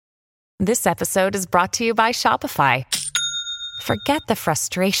This episode is brought to you by Shopify. Forget the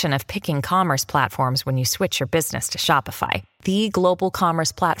frustration of picking commerce platforms when you switch your business to Shopify, the global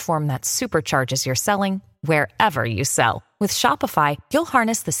commerce platform that supercharges your selling wherever you sell. With Shopify, you'll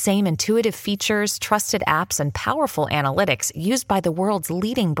harness the same intuitive features, trusted apps, and powerful analytics used by the world's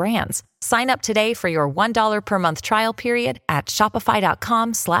leading brands. Sign up today for your $1 per month trial period at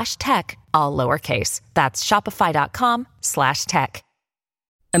shopify.com/tech, all lowercase. That's shopify.com/tech.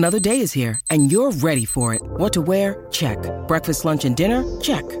 Another day is here, and you're ready for it. What to wear? Check. Breakfast, lunch, and dinner?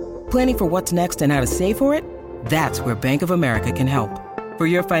 Check. Planning for what's next and how to save for it? That's where Bank of America can help. For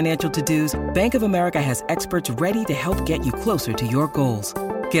your financial to-dos, Bank of America has experts ready to help get you closer to your goals.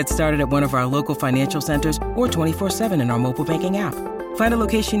 Get started at one of our local financial centers or 24/7 in our mobile banking app. Find a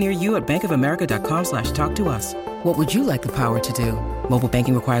location near you at bankofamerica.com/talktous. What would you like the power to do? Mobile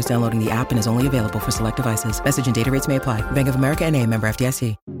banking requires downloading the app and is only available for select devices. Message and data rates may apply. Bank of America NA, member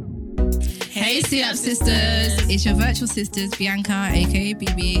FDIC. Hey, See Up Sisters. It's your virtual sisters, Bianca, aka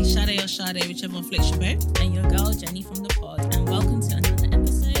BB. Shade or Shade, whichever one floats your boat. And your girl, Jenny from the pod. And welcome to another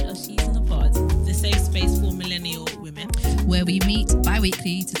episode of She's in the Pod, the safe space for millennial women, where we meet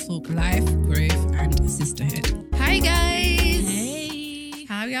bi-weekly to talk life, growth, and sisterhood. Hi, guys. Hey.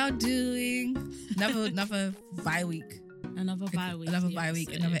 How y'all doing? Another bi-week. Another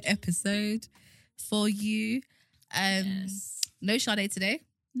bi-week. Another episode for you. Yes. No Sade today.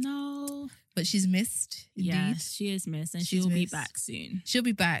 No. But she's missed. Indeed. Yes, she is missed, and she'll be back soon. She'll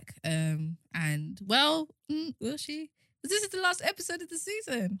be back. Will she? This is the last episode of the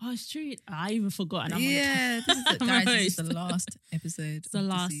season. Oh, it's true. I even forgot. And this is the last episode. It's the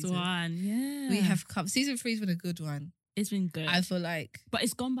last one. Yeah. We have come. Season 3's been a good one. It's been good. I feel like. But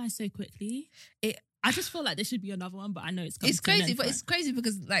it's gone by so quickly. I just feel like there should be another one, but I know it's coming. It's crazy, but it's crazy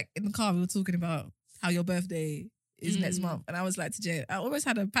because like in the car we were talking about how your birthday is next month. And I was like to Jay, I almost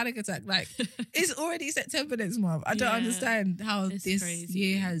had a panic attack. Like, it's already September next month. I don't understand how this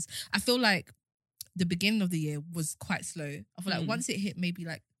year has. I feel like the beginning of the year was quite slow. I feel like once it hit maybe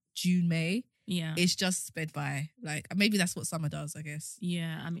like June, May, it's just sped by. Like, maybe that's what summer does, I guess.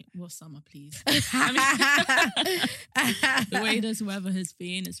 Yeah, I mean, what summer, please? The way this weather has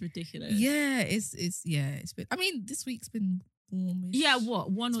been, it's ridiculous. Yeah, it's been. I mean, this week's been warmish. Yeah,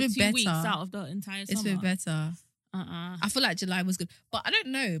 what? One or 2 weeks out of the entire summer. It's been better. I feel like July was good, but I don't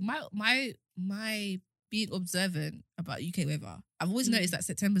know. My being observant about UK weather, I've always noticed that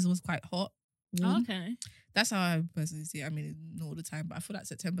September's always quite hot. Warm. Okay. That's how I personally see it. I mean, not all the time, but I feel like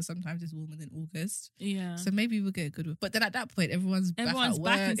September sometimes is warmer than August. Yeah. So maybe we'll get a good one. But then at that point, everyone's back at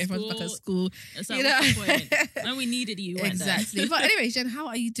work, everyone's back at school. It's like, what's the point? When we needed you, exactly. But anyway, Jen, how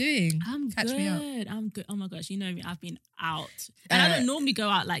are you doing? Catch me up. I'm good. Oh my gosh, you know me. I've been out, and I don't normally go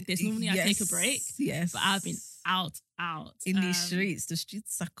out like this. Normally, I take a break. Yes, but I've been out in these streets. The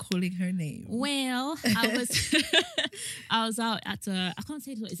streets are calling her name. Well, I was out at I can't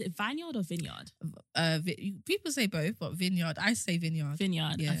say is it Vineyard or Vineyard? People say both, but Vineyard. I say Vineyard.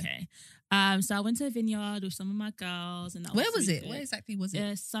 Vineyard. Yeah. Okay. So I went to a vineyard with some of my girls, and where was it? Where exactly was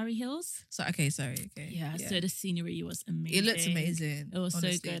it? Surrey Hills. Okay. Yeah. So the scenery was amazing. It looks amazing. It was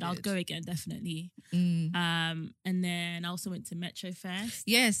so good. I'll go again, definitely. And then I also went to Metro Fest.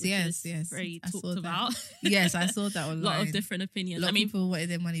 Yes. Very talked about. Yes, I saw that online. A lot of different opinions. People wanted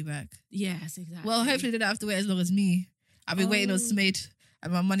their money back. Yes, exactly. Well, hopefully they don't have to wait as long as me. I've been waiting on Smade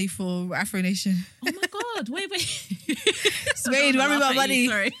and my money for Afro Nation. Oh my God! Wait. Smade, where my money?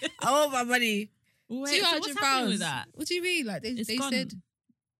 Sorry, I want my money. Wait, £200 with that? What do you mean? Like they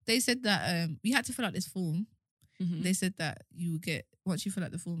said that you had to fill out this form. Mm-hmm. They said that you will get, once you fill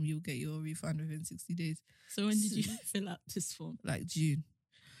out the form, you'll get your refund within 60 days. So when did you fill out this form? Like June.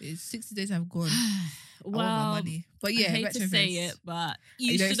 60 days have gone. Well, I want my money. But yeah, I hate to say it, but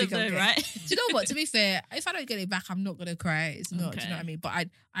you should have known, right? Do you know what? To be fair, if I don't get it back, I'm not gonna cry. It's not. Okay. Do you know what I mean? But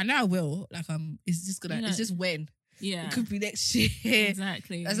I know I will. Like it's just gonna. It's just when. Yeah, it could be next year.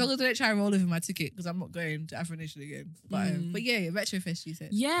 Exactly. As long as I don't try and roll over my ticket, because I'm not going to Afro Nation again. But yeah, Retrofest, you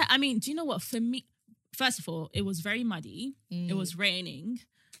said. Yeah, I mean, do you know what? For me, first of all, it was very muddy. It was raining.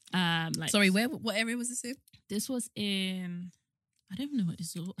 Sorry, what area was this in? This was in. I don't even know what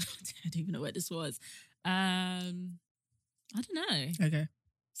this was. I don't even know where this was. I don't know. Okay.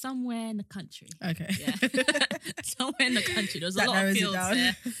 Somewhere in the country. Okay. Yeah. Somewhere in the country. There was a lot of fields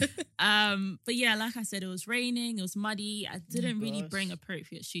there. But yeah, like I said, it was raining. It was muddy. I didn't really bring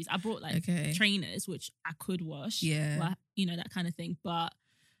appropriate shoes. I brought trainers, which I could wash. Yeah. Well, you know, that kind of thing. But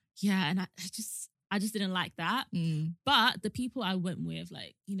yeah, and I just didn't like that. But the people I went with,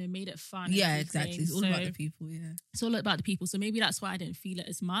 made it fun. Yeah, exactly. It's all about the people, yeah. It's all about the people. So maybe that's why I didn't feel it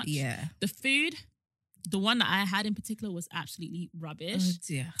as much. Yeah. The food, The one that I had in particular was absolutely rubbish. Oh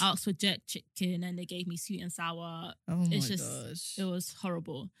dear. I asked for jerk chicken and they gave me sweet and sour. Oh my gosh. It was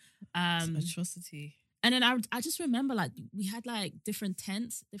horrible. It's an atrocity. And then I just remember like we had like different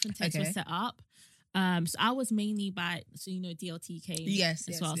tents. Different tents were set up. So I was mainly DLT came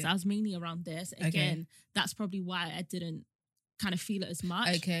as well. So I was mainly around there. So again, that's probably why I didn't kind of feel it as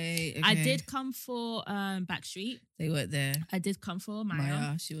much. Okay. I did come for Backstreet. They weren't there. I did come for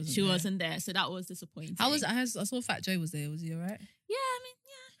Maya. She wasn't there. So that was disappointing. I saw Fat Joe was there. Was he all right? Yeah, I mean,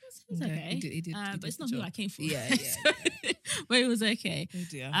 he was okay. He did but it's not who I came for. Yeah. But it was okay. Oh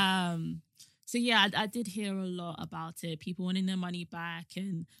dear. So yeah, I did hear a lot about it. People wanting their money back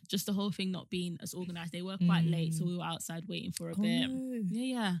and just the whole thing not being as organized. They were quite late, so we were outside waiting for a bit. No.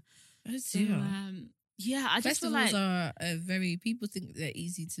 Yeah. Oh so, dear. I just feel like festivals are very. People think they're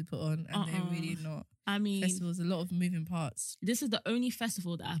easy to put on, and they're really not. I mean, festivals, a lot of moving parts. This is the only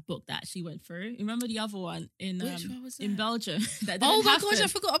festival that I've booked that actually went through. Remember the other one in Which one was that? in Belgium? That Oh my happen. gosh, I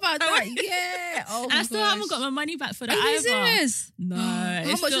forgot about that. Yeah. Oh my and I still haven't got my money back for that. Are you serious? No.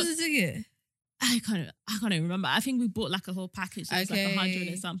 How much was the ticket? I can't even remember. I think we bought like a whole package. It was like 100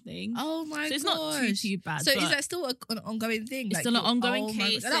 and something. Oh my god! So it's not too bad. So is that still an ongoing thing? It's still an ongoing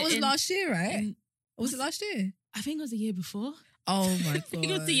case. That was last year, right? Or was it last year? I think it was the year before. Oh my god! I think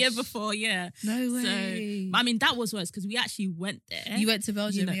it was the year before. Yeah. No way. So I mean, that was worse because we actually went there. You went to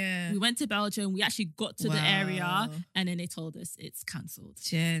Belgium, yeah. We went to Belgium. We actually got to the area, and then they told us it's cancelled.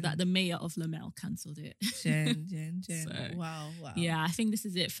 Jen. That the mayor of Lamel cancelled it. Jen. So, wow. Yeah, I think this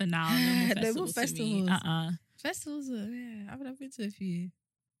is it for now. No more festivals. Festivals I mean, I've been to a few.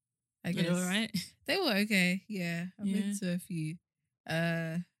 I guess. They were all right? They were okay. Yeah, I've been to a few.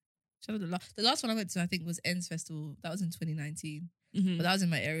 The last one I went to, I think, was Ends Festival. That was in 2019. Mm-hmm. But that was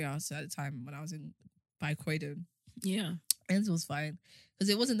in my area. So at the time when I was by Croydon. Yeah. Ends was fine. Because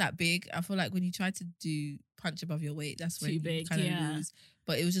it wasn't that big. I feel like when you try to do punch above your weight, that's when you kind of lose.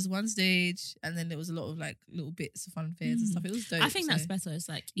 But it was just one stage, and then there was a lot of like little bits of fun fairs and stuff. It was dope. I think that's better. It's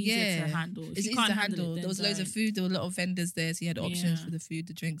like easier to handle. It's easy to handle. There was loads of food. There were a lot of vendors there, so you had options for the food,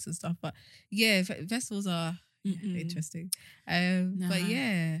 the drinks and stuff. But yeah, festivals are interesting. But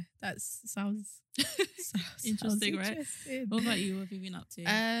yeah, that sounds interesting, right? Interesting. What about you? What have you been up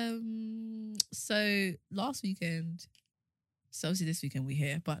to? So last weekend, so obviously this weekend we're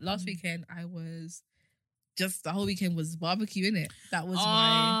here, but last weekend I was just the whole weekend was barbecue, innit? That was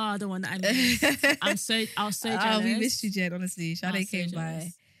the one that I missed. I was so jealous. We missed you, Jen, honestly. Sade came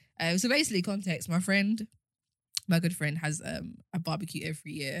by. So basically, context, my good friend has a barbecue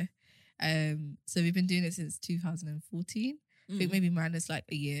every year. So we've been doing it since 2014. I think maybe minus like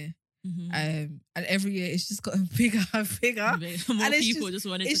a year. Mm-hmm. And every year it's just gotten bigger and bigger. More and people just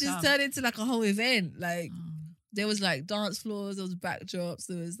wanted to come. It's just turned into like a whole event. Like there was like dance floors, there was backdrops,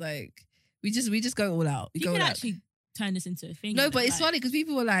 there was like we just go all out. You could actually turn this into a thing. No, but it's funny because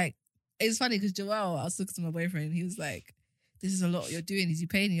people were like, it's funny because Joel, I was talking to my boyfriend, he was like, this is a lot you're doing. Is he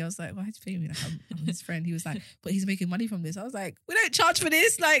paying you? I was like, why is he paying me? Like, I'm his friend. He was like, but he's making money from this. I was like, we don't charge for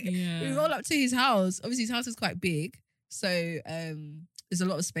this. Like, we roll up to his house. Obviously, his house is quite big. So there's a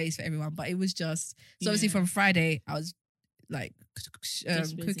lot of space for everyone. But it was just, so obviously from Friday, I was like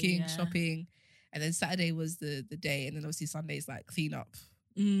cooking, shopping. And then Saturday was the day. And then obviously Sunday's like clean up.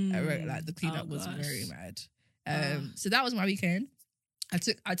 Like the cleanup was very mad. So that was my weekend. I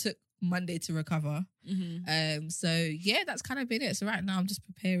took Monday to recover. Mm-hmm. So yeah, that's kind of been it. So right now I'm just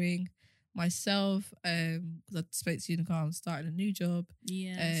preparing myself because I spoke to you in the car. I'm starting a new job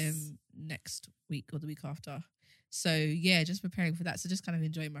next week or the week after. So yeah, just preparing for that. So just kind of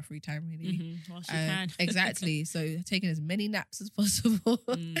enjoying my free time really. Mm-hmm. Whilst you can. Exactly. So taking as many naps as possible.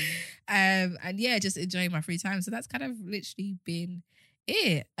 And yeah, just enjoying my free time. So that's kind of literally been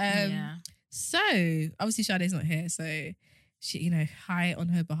it. So obviously Sade's not here, so she, hi on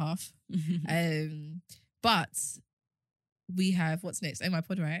her behalf. But we have, what's next? Oh My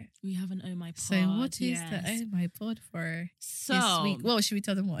Pod, right? We have an Oh My Pod. So what is the Oh My Pod for this week? Well, should we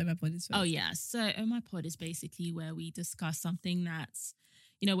tell them what Oh My Pod is for? Oh yeah, so Oh My Pod is basically where we discuss something that's,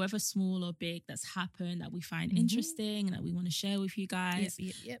 whether small or big, that's happened that we find interesting and that we want to share with you guys.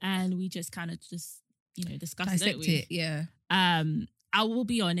 Yep. And we just kind of just, discuss dissect it. Yeah. I will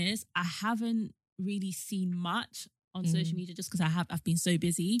be honest, I haven't really seen much on social media just because I've been so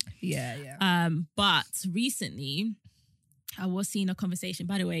busy. Yeah. But recently I was seeing a conversation,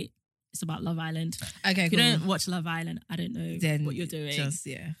 by the way, it's about Love Island. Okay, if you don't watch Love Island, I don't know what you're doing.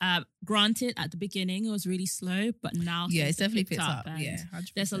 Granted, at the beginning it was really slow, but now it's definitely picked up. Yeah,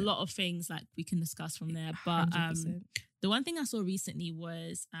 100%. There's a lot of things like we can discuss from there. But 100%. The one thing I saw recently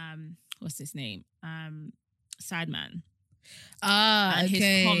was what's his name? Sideman. And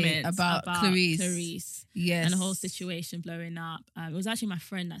his comments about Clarice. Yes. And the whole situation blowing up. It was actually my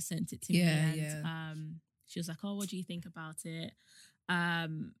friend that sent it to me. And she was like, oh, what do you think about it?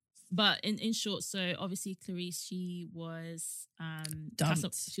 But in short, so obviously Clarice, she was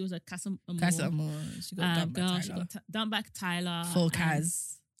dumped. She was a Casa Amor. She got dumped by Tyler. She got dumped by Tyler. For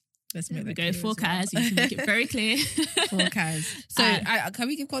Kaz. Let's make that clear. For Kaz. You can make it very clear. For Kaz. So can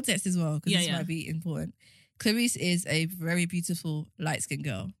we give context as well? Because this might be important. Clarice is a very beautiful light-skinned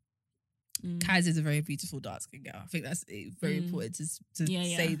girl. Kaz is a very beautiful dark-skinned girl. I think that's very important to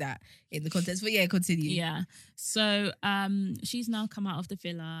say that in the context. But continue. Yeah. So she's now come out of the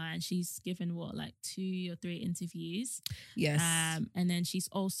villa and she's given 2 or 3 interviews. Yes. And then she's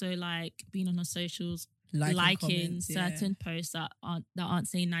also been on her socials liking certain posts that aren't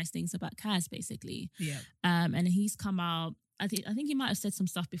saying nice things about Kaz, basically. Yeah. And he's come out. I think he might have said some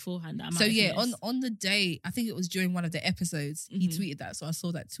stuff beforehand. On the day, I think it was during one of the episodes, he tweeted that. So I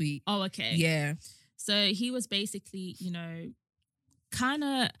saw that tweet. Oh, okay. Yeah. So he was basically, kind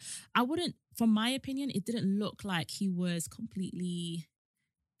of, from my opinion, it didn't look like he was completely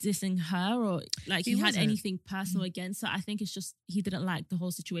dissing her or he had anything personal against her. I think it's just he didn't like the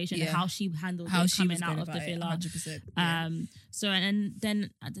whole situation and how she handled it coming out of the villa. 100%. Yeah. So and then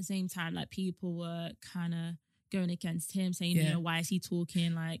at the same time, people were kind of going against him, saying, why is he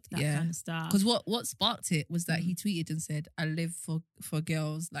talking that kind of stuff? Because what sparked it was that he tweeted and said, I live for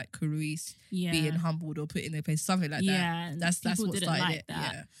girls like Clarice being humbled or put in their place, something like that. Yeah, that's what started it.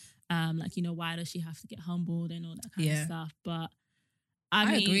 That. Yeah. Why does she have to get humbled and all that kind of stuff? But I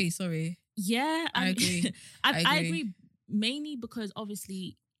mean, agree. Sorry. Yeah, I agree. I agree mainly because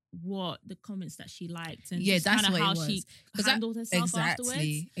obviously what the comments that she liked and that's kind of how she handled herself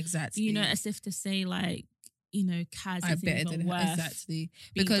afterwards. Exactly. As if to say Kaz is better than worth exactly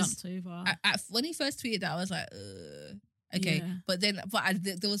because when he first tweeted that, I was like, okay, but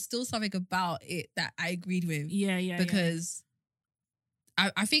there was still something about it that I agreed with. Because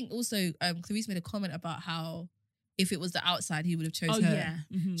I think also Clarice made a comment about how if it was the outside, he would have chose her. Yeah.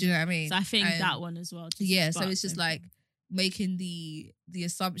 Mm-hmm. Do you know what I mean? So I think that one as well. So it's just making the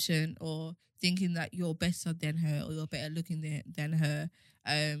assumption or thinking that you're better than her or you're better looking than her,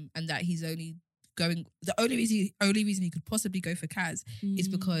 and that he's only going. The only reason he could possibly go for Kaz is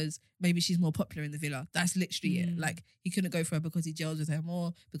because maybe she's more popular in the villa. That's literally it. He couldn't go for her because he gels with her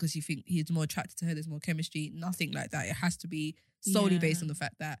more, because you think he's more attracted to her. There's more chemistry. Nothing like that. It has to be solely based on the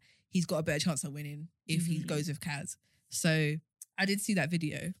fact that he's got a better chance of winning if he goes with Kaz. So I did see that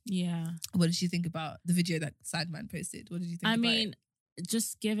video. Yeah. What did you think about the video that Sideman posted? What did you think about it?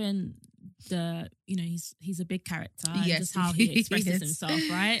 Just given the, he's a big character. Yes. Just how he expresses himself,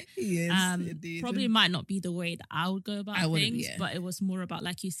 right? Yes, indeed. Probably might not be the way that I would go about things, but it was more about,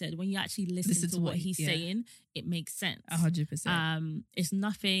 like you said, when you actually listen to what he's saying, it makes sense. 100%. It's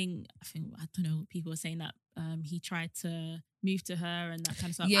nothing, I don't know, people are saying that he tried to move to her and that kind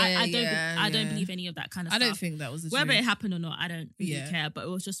of stuff. I don't believe any of that kind of stuff. I don't think that was the whether truth. It happened or not, I don't really care. But it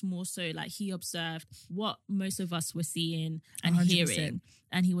was just more so he observed what most of us were seeing and 100%. Hearing,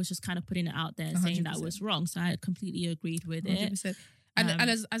 and he was just kind of putting it out there and saying that was wrong. So I completely agreed with 100%. It. And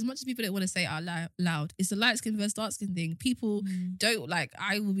as much as people don't want to say it out loud, it's a light skin versus dark skin thing. People don't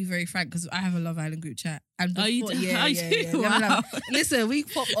I will be very frank because I have a Love Island group chat. And before, you do? Wow. Listen, we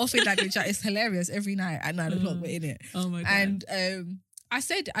pop off in that group chat. It's hilarious every night at 9 o'clock. We're in it. Oh my God. And I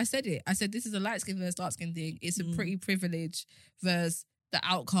said it. I said this is a light skin versus dark skin thing. It's a pretty privilege versus the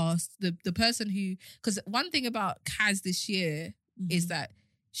outcast, the person who. Because one thing about Kaz this year is that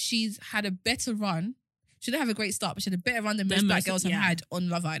she's had a better run. She didn't have a great start, but she had a better run than most black girls have had on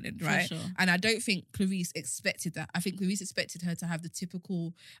Love Island, right? Sure. And I don't think Clarice expected that. I think Clarice expected her to have the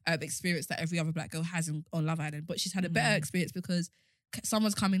typical experience that every other black girl has on Love Island. But she's had a better experience because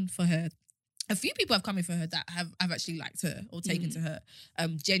someone's coming for her. A few people have come in for her that have actually liked her or taken to her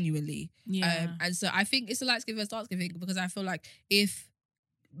genuinely. Yeah. And so I think it's a light skin versus dark skin thing because I feel like if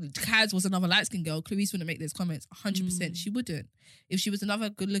Kaz was another light skin girl, Clarice wouldn't make those comments. 100%. She wouldn't. If she was another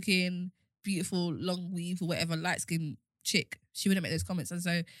good looking, beautiful, long weave or whatever, light skin chick, she wouldn't make those comments. And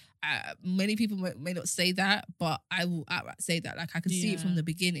so many people may not say that, but I will outright say that. I could see it from the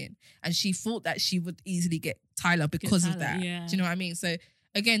beginning. And she thought that she would easily get Tyler because of that. Yeah. Do you know what I mean? So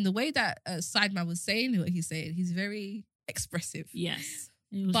again, the way that Sideman was saying what he's saying, he's very expressive. Yes.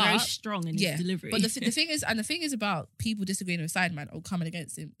 He was very strong in his delivery. But the thing is about people disagreeing with Sideman or coming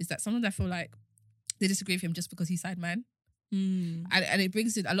against him is that sometimes I feel like they disagree with him just because he's Sideman. And it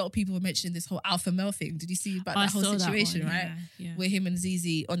brings in a lot of people were mentioning this whole alpha male thing. Did you see about that whole situation, right? Yeah. Where him and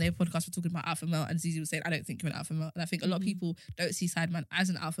Zizi on their podcast were talking about alpha male, and Zizi was saying, I don't think you're an alpha male. And I think a lot of people don't see Sideman as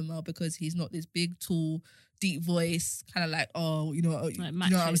an alpha male because he's not this big, tall, deep voice, kind of like, oh, you know what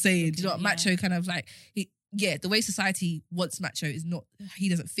I'm saying? Do you know what macho kind of like, the way society wants macho is not, he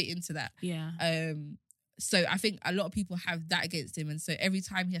doesn't fit into that. Yeah. So I think a lot of people have that against him. And so every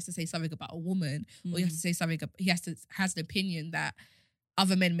time he has to say something about a woman or he has to say something, he has an opinion that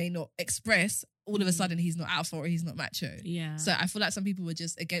other men may not express, all of a sudden he's not alpha or he's not macho. Yeah. So I feel like some people were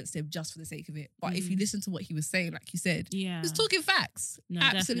just against him just for the sake of it. But if you listen to what he was saying, like you said, he was talking facts. No,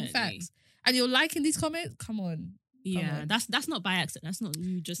 absolute facts. And you're liking these comments? Come on. Yeah, that's not by accident. That's not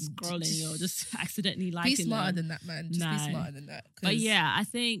you just scrolling or just accidentally liking. Be smarter than that, man. Just be smarter than that. But yeah, I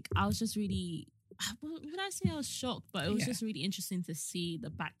think I was just really, would I say I was shocked? But it was just really interesting to see the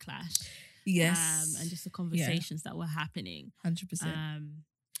backlash. Yes. And just the conversations that were happening. 100%.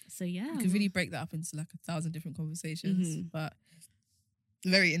 So yeah. You could really break that up into like 1,000 different conversations. But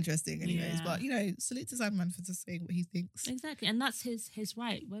very interesting anyways. Yeah. But, you know, salute to Sideman for just saying what he thinks. Exactly. And that's his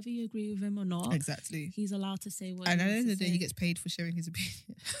right. Whether you agree with him or not. Exactly. He's allowed to say what and he wants to say. And at the end of the day, he gets paid for sharing his opinion.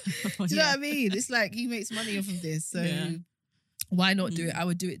 Do you know what I mean? It's like he makes money off of this. So why not do it? I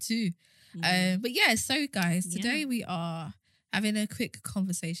would do it too. But yeah, so guys, today we are having a quick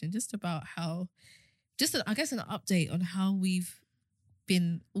conversation just about how, I guess an update on how we've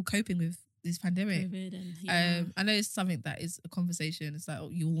been all coping with this pandemic. COVID and, I know it's something that is a conversation. It's like,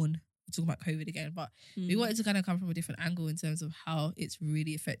 oh, we're talking about COVID again, but we wanted to kind of come from a different angle in terms of how it's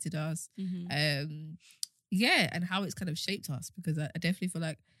really affected us. And how it's kind of shaped us, because I definitely feel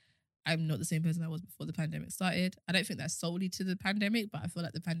like I'm not the same person I was before the pandemic started. I don't think that's solely to the pandemic, but I feel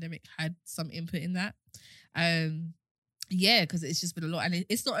like the pandemic had some input in that. Because it's just been a lot, and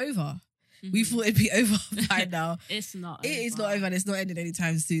it's not over. We thought it'd be over by now. It's not. It is not over, and it's not ending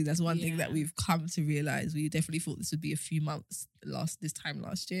anytime soon. That's one thing that we've come to realize. We definitely thought this would be a few months this time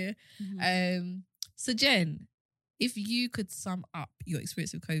last year. So Jen, if you could sum up your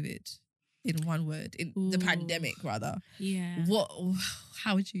experience with COVID in one word, in the pandemic rather,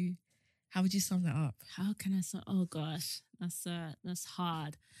 how would you sum that up? How can I sum? Oh gosh, that's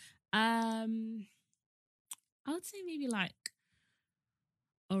hard. I would say maybe like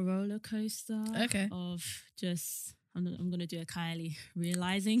a roller coaster of just, I'm going to do a Kylie,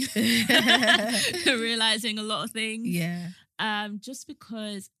 realizing a lot of things. Yeah. Just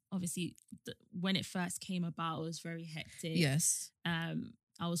because obviously when it first came about, it was very hectic. Yes.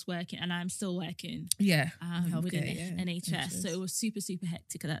 I was working, and I'm still working. Yeah. Within NHS. So it was super, super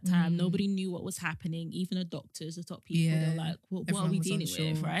hectic at that time. Nobody knew what was happening. Even the doctors, the top people, they were like, what are we dealing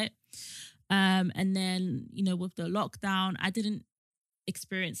with, right? And then, with the lockdown, I didn't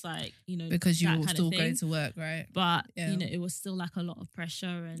experience because you were still going to work, right? But it was still like a lot of pressure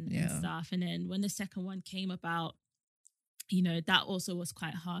and stuff. And then when the second one came about, that also was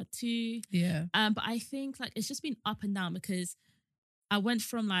quite hard too. Yeah. But I think it's just been up and down, because I went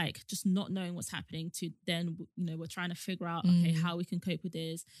from just not knowing what's happening to then, we're trying to figure out, how we can cope with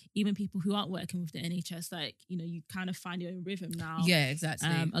this. Even people who aren't working with the NHS, you kind of find your own rhythm now. Yeah, exactly.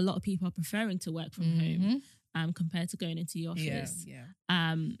 A lot of people are preferring to work from home compared to going into the office.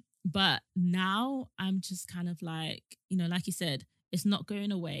 Yeah. But now I'm just kind of like you said, it's not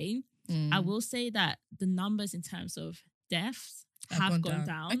going away. I will say that the numbers in terms of deaths have gone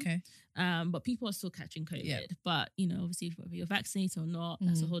down. Okay. But people are still catching COVID. Yeah. But, obviously whether you're vaccinated or not,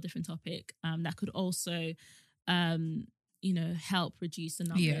 that's a whole different topic. That could also, help reduce the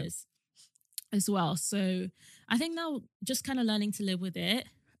numbers as well. So I think now just kind of learning to live with it.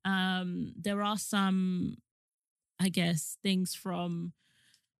 There are some, I guess, things from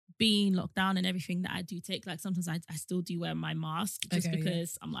being locked down and everything that I do take. Sometimes I still do wear my mask just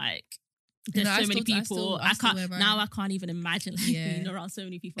because I'm like, there's so many people. I can't even imagine being around so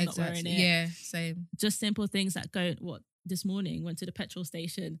many people not wearing it. Yeah, same. Just simple things that go. This morning went to the petrol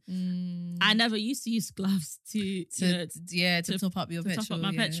station. I never used to use gloves to top up your petrol. Top up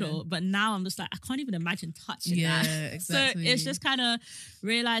my petrol, but now I'm just like, I can't even imagine touching that. Exactly. So it's just kind of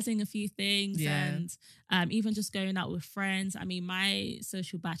realizing a few things, and even just going out with friends. I mean, my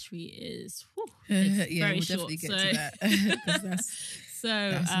social battery is very short. Definitely get to that.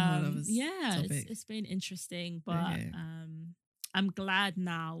 It's been interesting, but I'm glad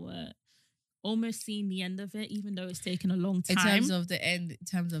now we're almost seeing the end of it, even though it's taken a long time. In terms of the end, in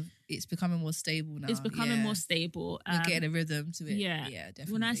terms of it's becoming more stable now. It's becoming more stable. We're getting a rhythm to it. Yeah,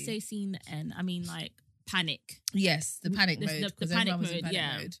 definitely. When I say seeing the end, I mean panic. Yes, the panic mode. The panic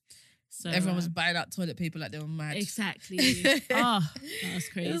mode, So everyone was buying out toilet paper like they were mad. Exactly. That was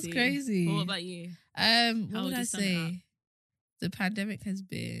crazy. It was crazy. What about you? What would I say? the pandemic has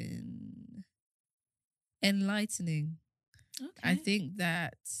been enlightening. Okay. I think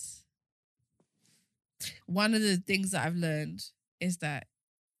that one of the things that I've learned is that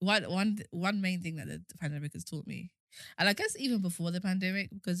one main thing that the pandemic has taught me, and I guess even before the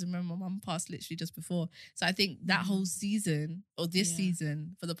pandemic, because remember my mum passed literally just before. So I think that whole season or this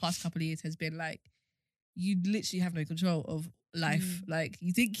season for the past couple of years has been like, you literally have no control of life. Like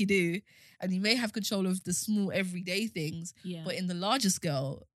you think you do, and you may have control of the small everyday things, but in the larger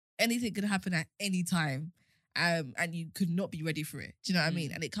scale, anything could happen at any time. And you could not be ready for it. Do you know what I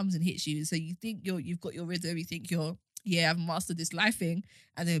mean? And it comes and hits you. So you think you've got your rhythm, you think I've mastered this life thing,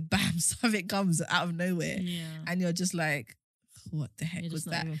 and then bam, something comes out of nowhere. Yeah. And you're just like, what the heck was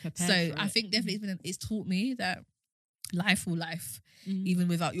that? So I think definitely it's taught me that life will life, even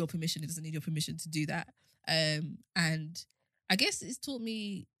without your permission. It doesn't need your permission to do that. And I guess it's taught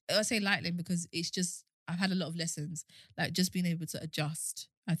me, I say lightly because it's just, I've had a lot of lessons, like just being able to adjust,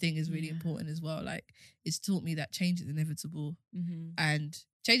 I think is really important as well. Like it's taught me that change is inevitable, and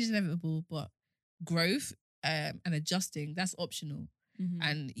change is inevitable, but growth and adjusting, that's optional.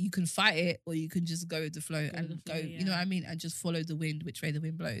 And you can fight it, or you can just go with the flow and go, you know what I mean? And just follow the wind, which way the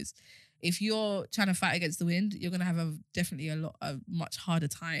wind blows. If you're trying to fight against the wind, you're going to have definitely a much harder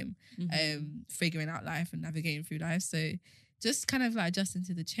time figuring out life and navigating through life. So just kind of like adjusting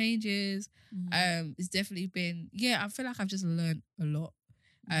to the changes. It's definitely been, I feel like I've just learned a lot.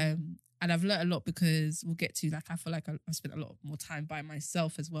 And I've learned a lot because we'll get to, like, I feel like I've spent a lot more time by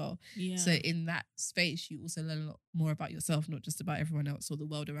myself as well. Yeah. So in that space, you also learn a lot more about yourself, not just about everyone else or the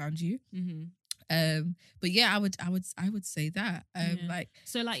world around you. But yeah, I would say that.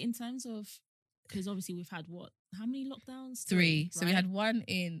 Like in terms of, because obviously we've had how many lockdowns? 3. Right? So we had one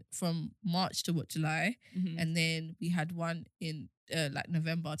from March to July, and then we had one in like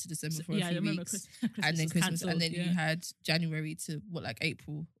November to December for a few weeks, and then Christmas, and then you had January to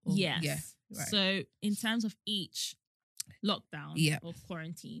April. Yes. Yeah. Right. So in terms of each lockdown or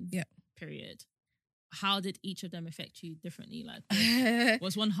quarantine period, how did each of them affect you differently? Like,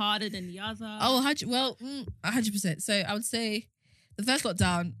 was one harder than the other? 100%. So I would say the first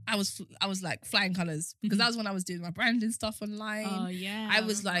lockdown, I was like flying colours, because that was when I was doing my branding stuff online. Oh yeah. I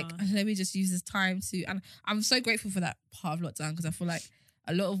was like, let me just use this time to, and I'm so grateful for that part of lockdown, because I feel like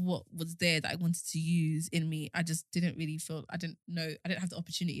a lot of what was there that I wanted to use in me, I just didn't really feel, I didn't have the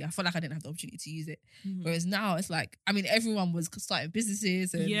opportunity. I felt like I didn't have the opportunity to use it. Whereas now it's like, I mean, everyone was starting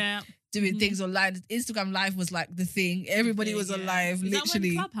businesses and doing things online. Instagram Live was like the thing. Everybody was on live, literally. Is that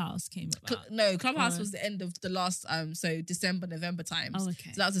when Clubhouse came about? No, Clubhouse was the end of the last, so December, November times. Oh,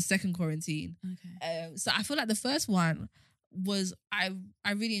 okay. So that was the second quarantine. Okay. So I feel like the first one was, I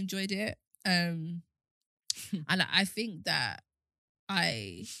really enjoyed it. And I think that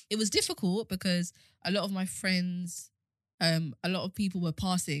it was difficult because a lot of my friends, a lot of people were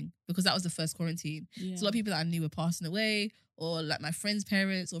passing, because that was the first quarantine. Yeah. So a lot of people that I knew were passing away, or like my friends'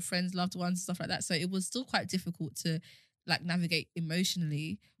 parents or friends' loved ones, stuff like that. So it was still quite difficult to like navigate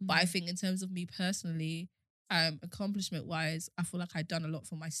emotionally. But I think in terms of me personally, accomplishment wise, I feel like I'd done a lot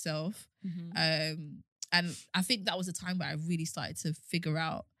for myself. And I think that was a time where I really started to figure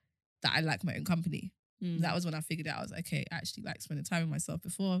out that I like my own company. That was when I figured out, I was like, okay, I actually like spending time with myself.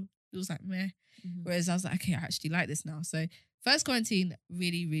 Before, it was like, meh. Whereas I was like, okay, I actually like this now. So first quarantine,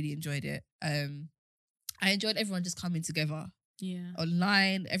 really, really enjoyed it. I enjoyed everyone just coming together. Yeah.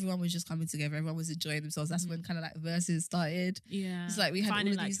 Online, everyone was just coming together. Everyone was enjoying themselves. That's when kind of like Versus started. Yeah. It's like we had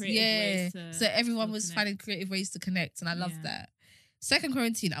finding all of these, ways so everyone was finding creative ways to connect, and I loved that. Second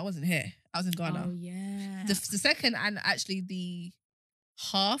quarantine, I wasn't here. I was in Ghana. Oh yeah. The second, and actually the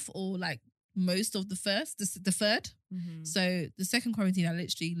half, or like most of the third. So the second quarantine, I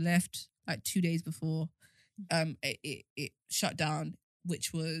literally left like 2 days before it shut down,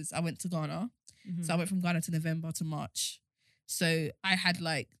 which was, I went to Ghana. So I went from Ghana to November to March. So I had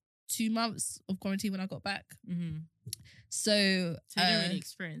like 2 months of quarantine when I got back. So you didn't really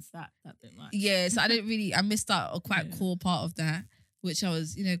experience that bit much. Yeah, so I missed out a quite core part of that, which I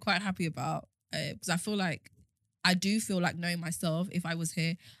was, quite happy about, because I do feel like knowing myself, if I was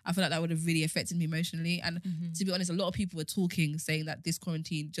here, I feel like that would have really affected me emotionally. And to be honest, a lot of people were talking, saying that this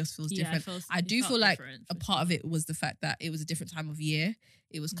quarantine just feels different. I do feel like a part of it was the fact that it was a different time of year.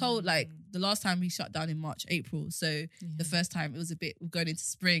 It was cold. Like the last time we shut down in March, April. So the first time it was a bit going into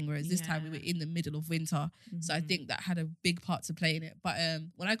spring, whereas this time we were in the middle of winter. So I think that had a big part to play in it. But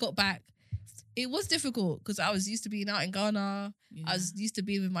when I got back, it was difficult because I was used to being out in Ghana. I was used to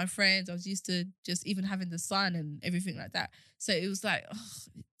being with my friends. I was used to just even having the sun and everything like that. So it was like,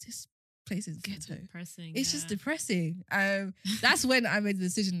 this place is ghetto. Depressing. It's just depressing. That's when I made the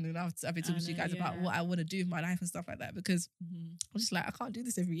decision, and I've been talking to you guys about what I want to do with my life and stuff like that, because I'm just like, I can't do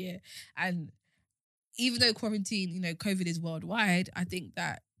this every year. And even though quarantine, COVID is worldwide, I think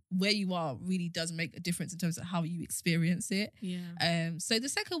that where you are really does make a difference in terms of how you experience it. Yeah. So the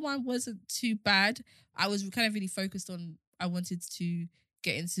second one wasn't too bad. I was kind of really focused on, I wanted to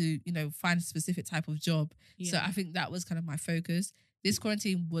get into, find a specific type of job. Yeah. So I think that was kind of my focus. This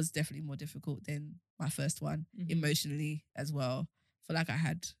quarantine was definitely more difficult than my first one, emotionally as well. I feel like I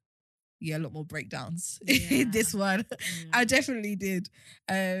had, a lot more breakdowns in this one. Yeah. I definitely did.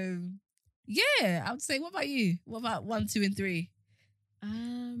 I would say, what about you? What about 1, 2, and 3?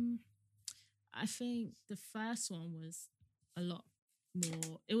 I think the first one was a lot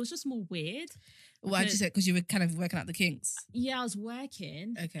more. It was just more weird. Why did you say? Because you were kind of working out the kinks. Yeah, I was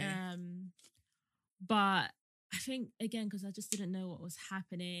working. Okay. But I think again because I just didn't know what was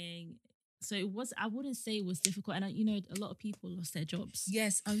happening. So it was. I wouldn't say it was difficult, and a lot of people lost their jobs.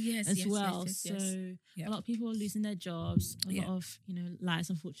 Yes. Oh, yes. As well. So a lot of people were losing their jobs. A lot of lives,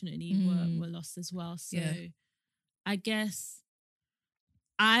 unfortunately, were lost as well. So I guess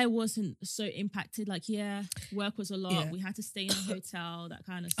I wasn't so impacted. Like, work was a lot. Yeah. We had to stay in a hotel, that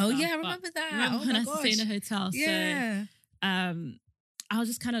kind of stuff. Oh, yeah, I remember that. When I had to stay in a hotel. Yeah. So I was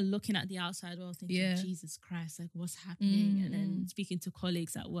just kind of looking at the outside world thinking, Jesus Christ, like what's happening? And then speaking to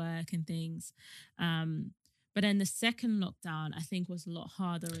colleagues at work and things. But then the second lockdown, I think, was a lot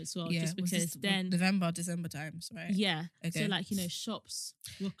harder as well. Just because then November, December times, right? Yeah. Okay. So shops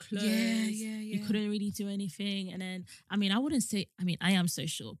were closed. Yeah. You couldn't really do anything. And then, I wouldn't say, I am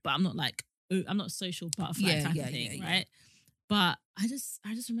social, but I'm not I'm not social butterfly type of thing, right? But I just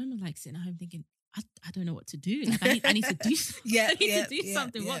remember sitting at home thinking, I don't know what to do. Like I need to do something. I need to do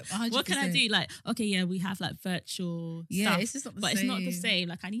something. What can I do? We have virtual stuff. It's just not the same. But it's not the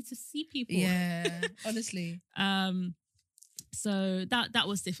same. I need to see people. Yeah, honestly. So that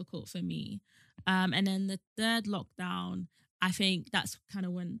was difficult for me. And then the third lockdown, I think that's kind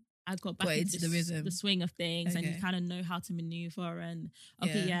of when I got back into the rhythm, the swing of things, and you kind of know how to maneuver and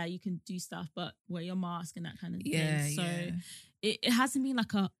you can do stuff, but wear your mask and that kind of thing. So it hasn't been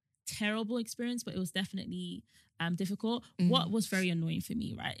a terrible experience, but it was definitely difficult. What was very annoying for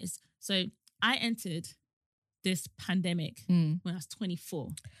me, right, is so I entered this pandemic when I was 24.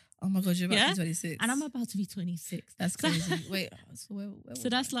 Oh my God, you're about to be 26. And I'm about to be 26. That's crazy. Wait, so where so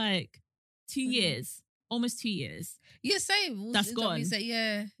that's 2 years, almost 2 years. Yeah, same. That's gone. You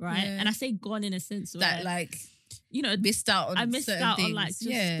say, right? Yeah. And I say gone in a sense that missed out on things. On just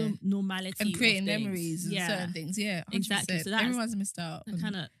the normality and creating memories and certain things. Yeah, 100%. Exactly. So everyone's missed out. That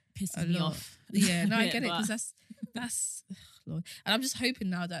kind of pisses me off. Yeah, no, I get it because that's Lord. And I'm just hoping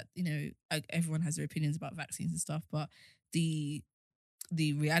now that everyone has their opinions about vaccines and stuff, but the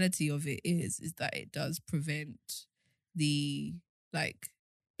reality of it is that it does prevent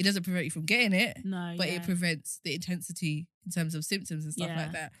it doesn't prevent you from getting it, but it prevents the intensity in terms of symptoms and stuff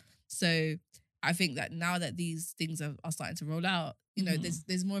like that. So I think that now that these things are starting to roll out,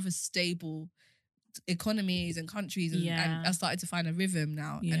 there's more of a stable economies and countries and are starting to find a rhythm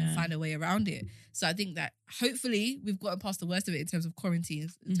now and find a way around it. So I think that hopefully we've gotten past the worst of it in terms of quarantine,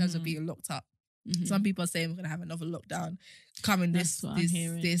 in terms of being locked up. Some people are saying we're going to have another lockdown coming this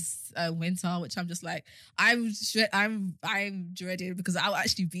winter, which I'm just I'm dreading because I'll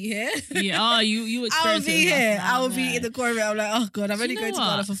actually be here. Yeah, you I'll be here. I'll be in the corner. I'm like, oh God, I'm only going to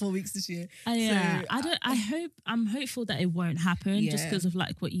Ghana for 4 weeks this year. I'm hopeful that it won't happen just because of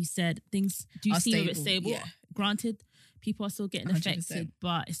what you said. Things do seem a bit stable. Yeah. Granted, people are still getting 100%. Affected,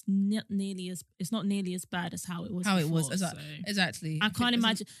 but it's not nearly as bad as how it was. Exactly. I can't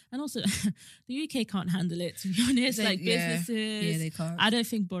imagine, and also the UK can't handle it. To be honest, businesses, they can't. I don't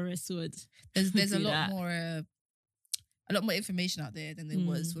think Boris would. There's a lot more information out there than there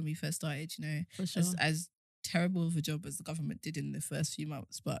was when we first started. For sure. As terrible of a job as the government did in the first few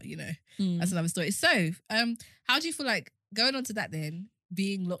months, but that's another story. So, how do you feel going on to that then,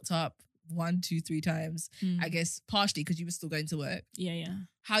 being locked up 1, 2, 3 times, I guess partially because you were still going to work. Yeah.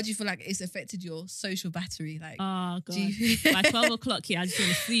 How do you feel it's affected your social battery? Oh God, by 12 o'clock here, I just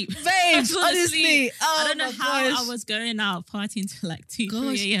want to sleep. Babes, honestly, I don't know how I was going out partying till 2,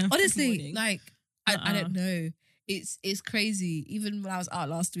 3 a.m. Honestly, I don't know. It's crazy. Even when I was out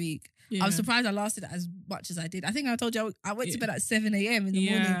last week, I was surprised I lasted as much as I did. I think I told you I went to bed at 7 a.m. in the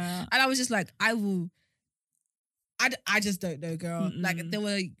morning, and I was just I just don't know, girl. There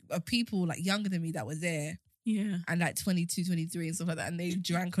were people younger than me that were there, Yeah. And like 22, 23 and stuff like that. And they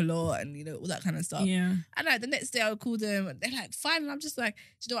drank a lot and, you know, all that kind of stuff. Yeah. And like the next day I would call them and they're like, fine. And I'm just like, do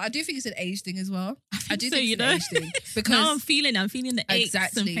you know what? I do think it's an age thing as well. I do think it's an age thing. Because now I'm feeling the aches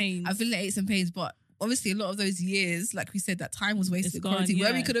and pains. I'm feeling the aches and pains. But obviously a lot of those years, like we said, that time was wasted in gone, quarantine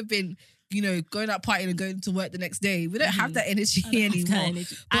where we could have been, you know, going out partying and going to work the next day. We don't have that energy anymore.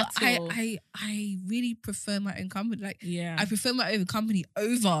 But I really prefer my own company. Like, I prefer my own company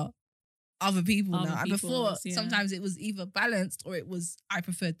over other people now. And before, sometimes it was either balanced or it was I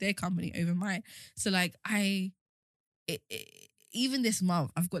preferred their company over mine. So like even this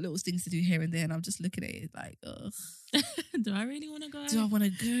month, I've got little things to do here and there, and I'm just looking at it like, ugh. Do I really want to go? Do I want to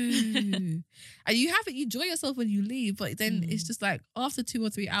go? And you enjoy yourself when you leave, but then it's just like after 2 or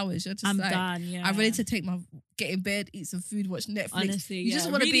 3 hours, you're just I'm done. Yeah, I'm ready to get in bed, eat some food, watch Netflix. Honestly, you just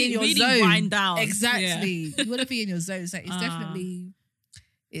want to be in your zone. Wind down. Exactly. You want to be in your zone. It's like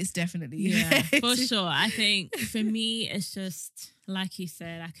it's definitely for sure. I think for me, it's just like you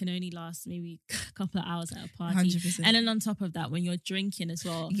said, I can only last maybe a couple of hours at a party. 100%. And then on top of that, when you're drinking as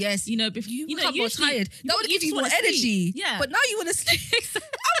well, yes, you know, before you become more tired. That would give you more energy. Yeah, but now you want to sleep.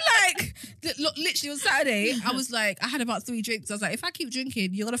 I'm like, literally on Saturday, I was like, I had about 3 drinks. I was like, if I keep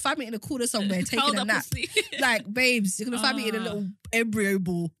drinking, you're gonna find me in a corner somewhere taking a nap. Like, babes, you're gonna find me in a little embryo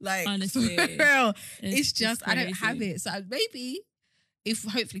ball. Like, honestly, for real. It's just I don't have it. So maybe.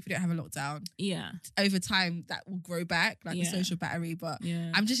 Hopefully if we don't have a lockdown, over time that will grow back, like the social battery. But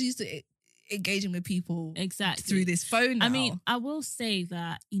I'm just used to engaging with people through this phone now. I mean, I will say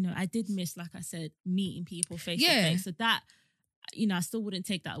that, you know, I did miss, like I said, meeting people face to face. So that, you know, I still wouldn't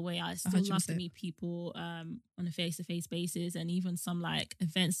take that away. I still 100%. Love to meet people on a face-to-face basis, and even some like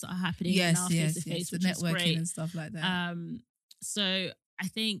events that are happening now face-to-face, which the is networking great. And stuff like that. So I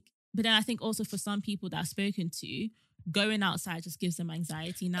think, but then I think also for some people that I've spoken to, going outside just gives them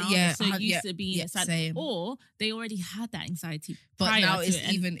anxiety now. They're so used to being inside, same. Or they already had that anxiety. But now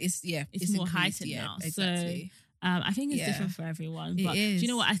it's more heightened now. Exactly. So I think it's different for everyone. But do you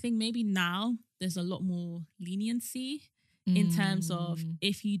know what? I think maybe now there's a lot more leniency in terms of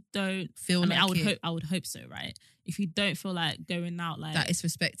if you don't feel I would hope so, right? If you don't feel like going out, like that is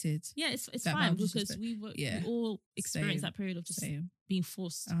respected. Yeah, it's fine because we all experienced that period of just being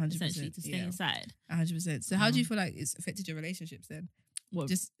forced 100%, essentially to stay inside. 100%. So how do you feel like it's affected your relationships then? What,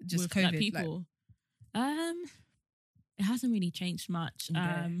 just with COVID, like people? It hasn't really changed much.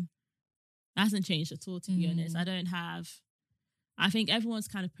 It hasn't changed at all, to be honest. I think everyone's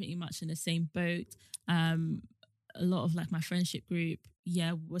kind of pretty much in the same boat. A lot of like my friendship group,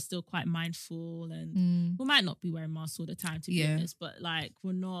 we're still quite mindful, and we might not be wearing masks all the time, to be honest, but like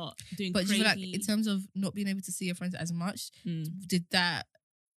we're not doing crazy. But do you feel like in terms of not being able to see your friends as much, did that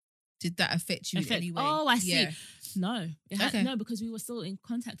affect you in any way? Oh, I see. No, no, because we were still in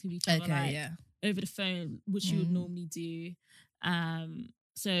contact with each other, over the phone, which you would normally do.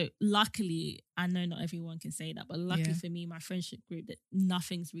 So luckily, I know not everyone can say that, but luckily for me, my friendship group, that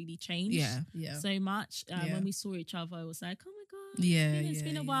nothing's really changed so much. When we saw each other, it was like, oh my God, it's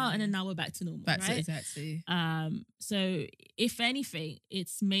been a while. And then now we're back to normal, right? Exactly. So if anything,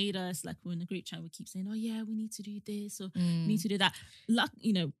 it's made us, like we're in a group chat, we keep saying, oh yeah, we need to do this or we need to do that.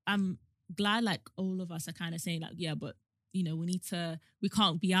 I'm glad like all of us are kind of saying like, but you know, we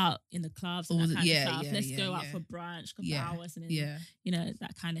can't be out in the clubs and that kind of stuff. Let's go out for brunch, couple hours, and then, you know,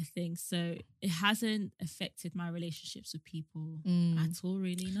 that kind of thing. So it hasn't affected my relationships with people at all,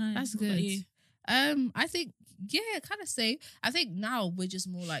 really. No. That's good. About you? I think, kind of same. I think now we're just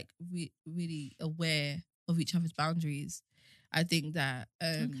more like really aware of each other's boundaries. I think that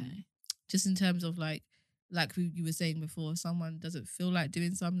just in terms of like you were saying before, someone doesn't feel like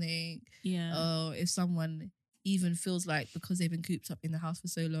doing something, or if someone even feels like because they've been cooped up in the house for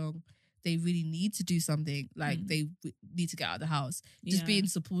so long, they really need to do something, like they need to get out of the house. Just being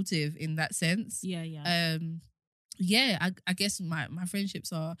supportive in that sense. I guess my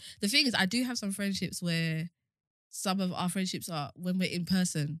friendships are, the thing is I do have some friendships where some of our friendships are when we're in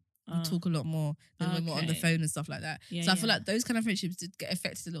person, we talk a lot more than when we're on the phone and stuff like that. So I feel like those kind of friendships did get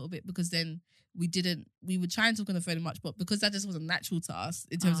affected a little bit because then we would try and talk on the phone much, but because that just wasn't natural to us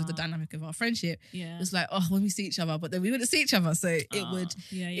in terms of the dynamic of our friendship, it's like, when we see each other, but then we wouldn't see each other. So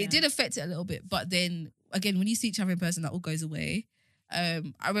it did affect it a little bit. But then again, when you see each other in person, that all goes away. I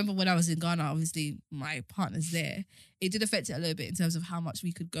remember when I was in Ghana, obviously my partner's there. It did affect it a little bit in terms of how much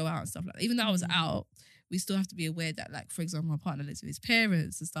we could go out and stuff like that. Even though I was out, we still have to be aware that, like, for example, my partner lives with his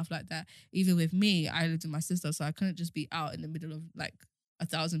parents and stuff like that. Even with me, I lived with my sister, so I couldn't just be out in the middle of like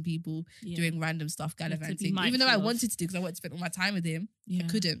 1,000 people doing random stuff, gallivanting. Even though I wanted to do, because I wanted to spend all my time with him, I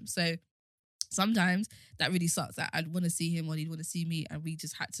couldn't. So sometimes that really sucks that I'd want to see him or he'd want to see me, and we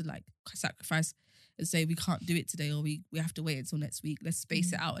just had to like sacrifice and say we can't do it today, or we have to wait until next week. Let's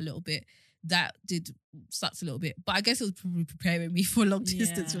space it out a little bit. That did sucks a little bit, but I guess it was probably preparing me for a long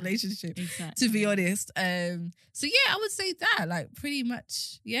distance relationship, to be honest. So yeah, I would say that like pretty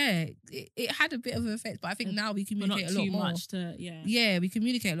much, yeah, it had a bit of an effect, but I think now we communicate a lot more. We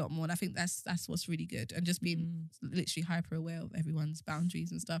communicate a lot more, and I think that's what's really good, and just being literally hyper aware of everyone's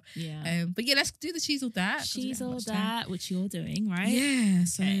boundaries and stuff. But yeah, let's do the She's All That. She's All That, which you're doing, right? Yeah.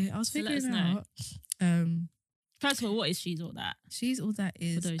 So I was figuring out. First of all, what is She's All That? She's All That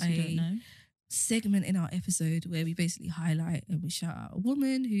is for those who don't know, segment in our episode where we basically highlight and we shout out a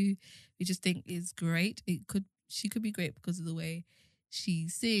woman who we just think is great. She could be great because of the way she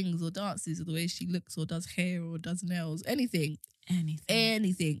sings or dances, or the way she looks or does hair or does nails, anything.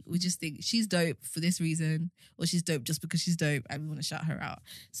 We just think she's dope for this reason, or she's dope just because she's dope, and we want to shout her out.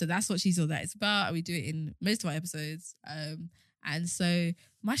 So that's what She's All That is about, and we do it in most of our episodes. And so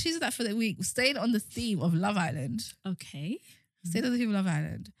my She's All That for the week, staying on the theme of Love Island. Okay. Staying on the theme of Love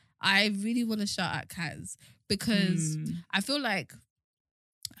Island. I really want to shout out Kaz, because I feel like,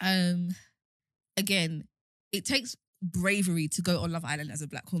 again, it takes bravery to go on Love Island as a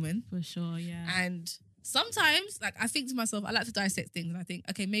black woman. For sure, yeah. And sometimes, like, I think to myself, I like to dissect things, and I think,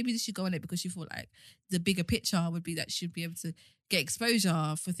 okay, maybe she go on it because she thought like the bigger picture would be that she'd be able to get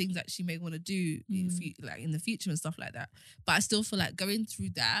exposure for things that she may want to do in the future and stuff like that. But I still feel like going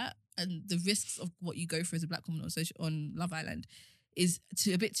through that and the risks of what you go through as a black woman on Love Island is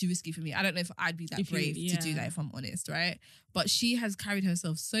a bit too risky for me. I don't know if I'd be that brave to do that, if I'm honest, right? But she has carried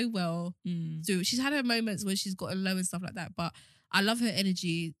herself so well. She's had her moments where she's gotten low and stuff like that, but I love her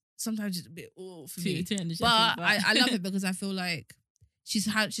energy. Sometimes it's a bit for me. But I love it because I feel like she's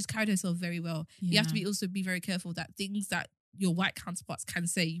carried herself very well. You have to also be very careful that things that your white counterparts can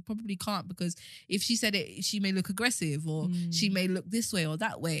say, you probably can't, because if she said it, she may look aggressive, or she may look this way or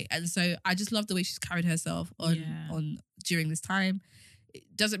that way. And so I just love the way she's carried herself on during this time. It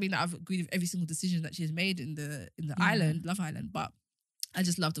doesn't mean that I've agreed with every single decision that she's made in the island, Love Island, but I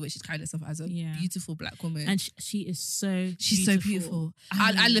just love the way she's carried herself as a beautiful black woman. And she is so She's so beautiful.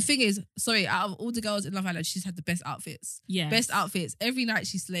 And the thing is, out of all the girls in Love Island, she's had the best outfits. Yeah. Best outfits. Every night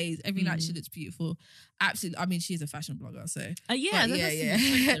she slays. Every night she looks beautiful. Absolutely. I mean, she's a fashion blogger, so. Right?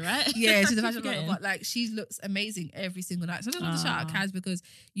 Yeah, she's a fashion blogger, but like she looks amazing every single night. So I just want to shout out Kaz, because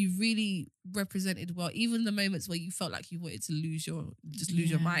you really represented well, even the moments where you felt like you wanted to lose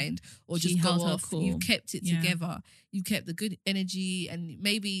your mind or just go off. Cool. You kept it together. You kept the good energy, and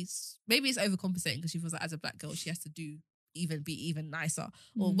maybe it's overcompensating because she feels like as a black girl she has to be even nicer,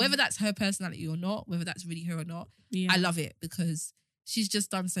 or whether that's her personality or not, whether that's really her or not. I love it because she's just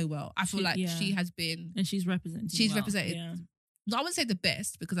done so well. I feel like she has been, and she's represented. No, I wouldn't say the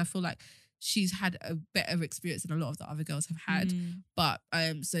best, because I feel like she's had a better experience than a lot of the other girls have had. But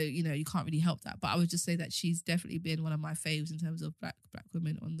so you can't really help that. But I would just say that she's definitely been one of my faves in terms of black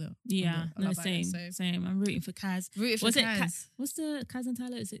women on the same. I'm rooting for Kaz. Kaz. What's the Kaz and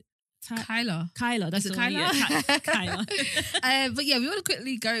Tyler? Is it Kyla? That's it, Kyla. Kyla. But yeah, we want to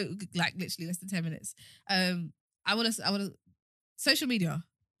quickly go, like literally less than 10 minutes. I want to social media,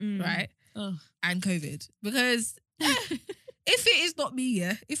 right? And COVID, because if it is not me,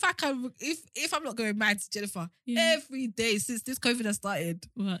 if I'm not going mad to Jennifer every day since this COVID has started,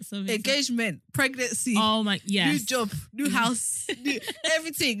 engagement, pregnancy, new job, new house, new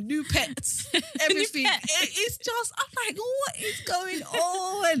everything, new pets, everything. It's just, I'm like, what is going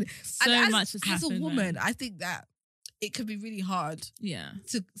on? So much has happened. As a woman, I think that it can be really hard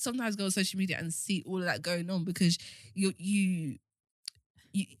to sometimes go on social media and see all of that going on, because you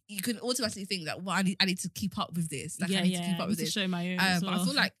can automatically think that, well, I need to keep up with this. Like, I need to keep up with this. Show my own but I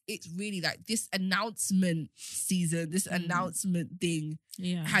feel like it's really like this announcement season, this announcement thing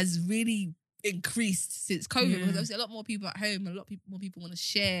has really increased since COVID. Because obviously a lot more people at home, a lot more people want to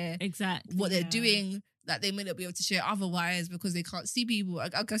share what they're doing that they may not be able to share otherwise because they can't see people.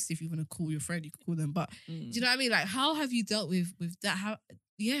 I guess if you want to call your friend, you can call them. But do you know what I mean? Like, how have you dealt with that?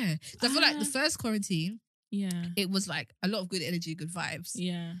 I feel like the first quarantine, it was like a lot of good energy, good vibes.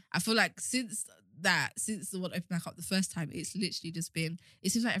 I feel like since the world opened back up the first time, it's literally just been,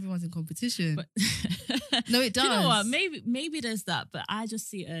 it seems like everyone's in competition. But no, it does. You know what? Maybe there's that, but I just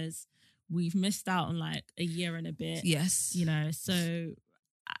see it as we've missed out on like a year and a bit. Yes. So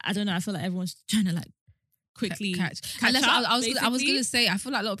I don't know. I feel like everyone's trying to like quickly catch up. I was going to say, I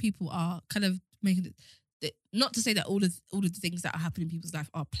feel like a lot of people are kind of making it, not to say that all of the things that are happening in people's life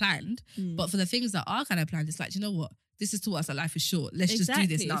are planned, but for the things that are kind of planned, it's like, you know what? this is taught us that life is short. Let's just do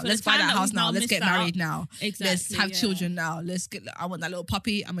this now. So let's buy that house now. Let's get married now. Exactly. Let's have children now. I want that little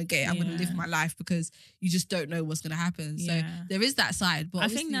puppy. I'm going to get it. I'm going to live my life, because you just don't know what's going to happen. So there is that side. But I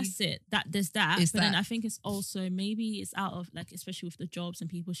think that's it. There's that. But then I think it's also, maybe it's out of, like, especially with the jobs and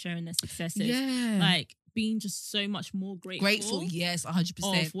people sharing their successes. Yeah. Like, being just so much more grateful. Yes,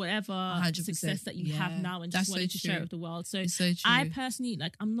 100%. Of whatever 100%. Success that you have now, and just wanting to share it with the world. So I personally,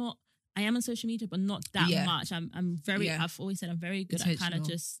 like, I am on social media, but not that much. I've always said I'm very good at kind of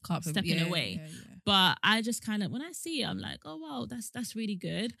just stepping away. But I just kind of, when I see it, I'm like, oh wow, that's really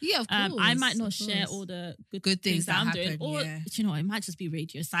good. Yeah, of course. I might not share all the good things that I'm doing, or you know, it might just be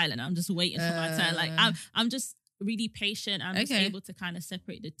radio silent. I'm just waiting for my turn. Like I'm just really patient. I'm just able to kind of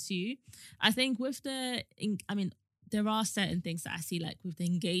separate the two. I think with there are certain things that I see, like with the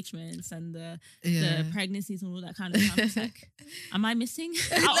engagements and the pregnancies and all that kind of stuff. It's like, am I missing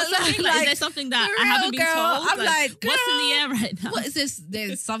out on something? Like, is there something that I haven't been told? I'm like, what's in the air right now? What is this?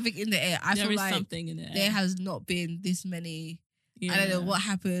 There's something in the air. I feel like something in the air. There has not been this many. I don't know what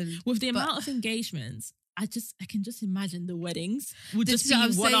happened. With the amount of engagements, I can just imagine the weddings would just be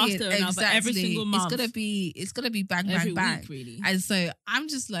one after another every single month. It's gonna be bang, bang, every bang. Week, really. And so I'm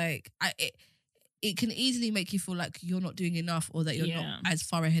just like, it can easily make you feel like you're not doing enough, or that you're not as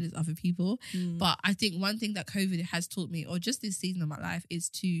far ahead as other people. But I think one thing that COVID has taught me, or just this season of my life, is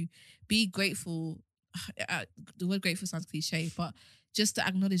to be grateful. The word grateful sounds cliche, but just to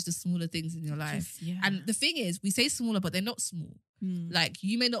acknowledge the smaller things in your life. And the thing is, we say smaller, but they're not small. Like,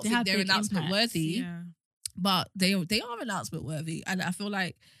 you may not think they're announcement worthy, but they are announcement worthy. And I feel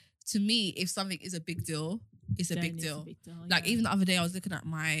like, to me, if something is a big deal, it's a big deal. Like, even the other day, I was looking at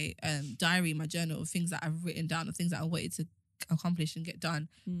my diary, my journal, of things that I've written down, of things that I wanted to accomplish and get done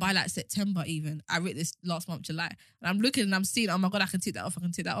by like September even. I wrote this last month, July. And I'm looking and I'm seeing, oh my God, I can tick that off.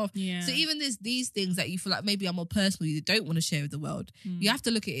 Yeah. So even these things that you feel like maybe are more personal, you don't want to share with the world, you have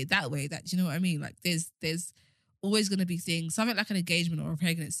to look at it that way, that, you know what I mean? Like, there's always going to be things. Something like an engagement or a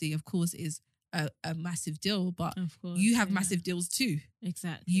pregnancy, of course, is a massive deal, but you have massive deals too.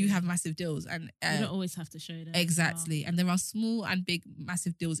 Exactly. You have massive deals, and you don't always have to show them. Exactly. And there are small and big,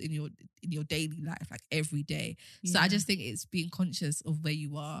 massive deals in your daily life, like every day. So I just think it's being conscious of where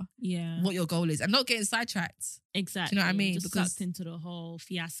you are, what your goal is, and not getting sidetracked. Exactly. Do you know what I mean? Just sucked into the whole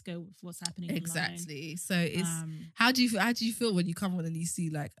fiasco of what's happening exactly. Online. So it's how do you feel when you come on and you see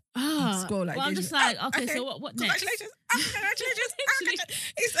like scroll like? Well, I'm just like, okay, so what next? Congratulations!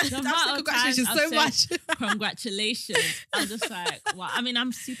 Congratulations so much. Congratulations! I'm just like, wow. I mean,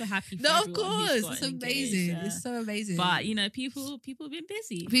 I'm super happy for everyone. Of course, it's amazing. It's so amazing. But you know, people have been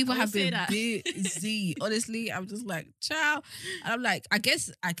busy. People have been busy. Honestly, I'm just like, ciao. And I'm like, I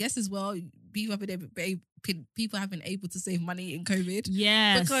guess as well, people have been able to save money in COVID.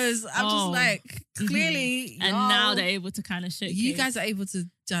 Yes. Because I'm just like, clearly. And now they're able to kind of showcase. You guys are able to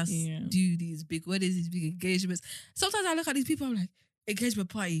just do these big weddings, these big engagements. Sometimes I look at these people, I'm like, engagement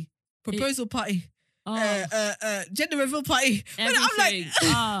party, proposal party, gender reveal party. And I'm like,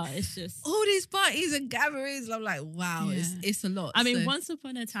 it's just all these parties and gatherings. I'm like, wow, it's a lot. I mean, once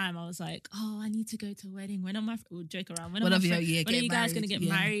upon a time, I was like, I need to go to a wedding. When we'll joke around. When are you guys going to get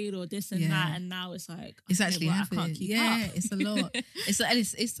married or this and that? And now it's like, it's actually happening. I can't keep up. It's a lot.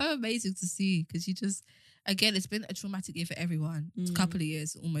 It's so amazing to see, because you just, again, it's been a traumatic year for everyone. It's a couple of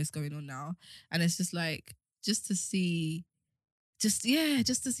years almost going on now, and it's just like, just to see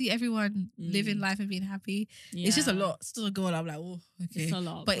everyone living life and being happy. It's just a lot. It's still a goal. I'm like, oh, okay. It's a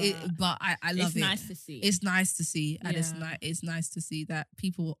lot. But I love it. It's nice to see. It's nice to see. And it's nice to see that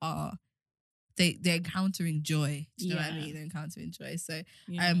people are, they're encountering joy. Do you know what I mean? They're encountering joy. So,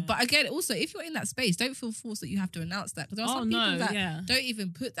 but again, also, if you're in that space, don't feel forced that you have to announce that. Because there are some people that don't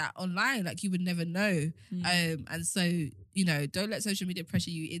even put that online. Like, you would never know. And so, you know, don't let social media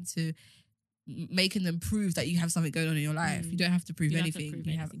pressure you into making them prove that you have something going on in your life. You don't have to prove anything.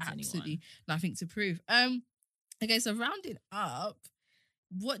 You have absolutely nothing to prove. Okay, so rounding up,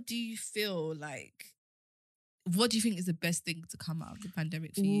 what do you feel like? What do you think is the best thing to come out of the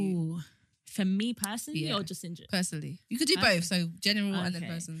pandemic for you? For me personally, or just in general? Personally, you could do both. So general and then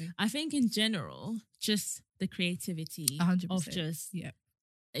personally. I think in general, just the creativity 100%. of just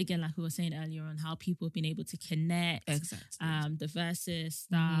again, like we were saying earlier on, how people have been able to connect, the versus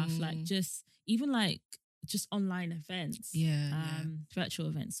stuff, like just even like just online events, virtual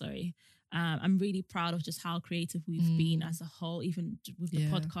events. Sorry, I'm really proud of just how creative we've been as a whole, even with the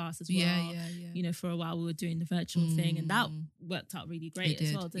podcast as well. You know, for a while we were doing the virtual thing, and that worked out really great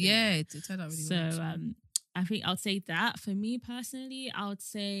as well. Didn't it? It turned out really well. So I think I'd say that for me personally, I would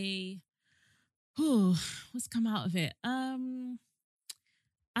say, what's come out of it?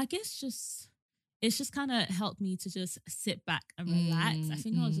 I guess just it's just kind of helped me to just sit back and relax. I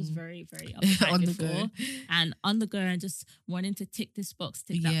think I was just very, very uptight before and on the go and just wanting to tick this box,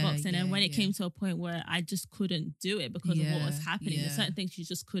 tick that box. And then when it came to a point where I just couldn't do it because of what was happening, there's certain things you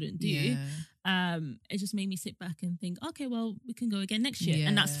just couldn't do. It just made me sit back and think, okay, well, we can go again next year.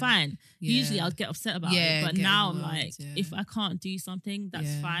 And that's fine. Usually I'll get upset about it. But now I'm like, if I can't do something,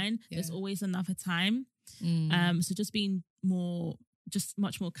 that's fine. There's always another time. So just being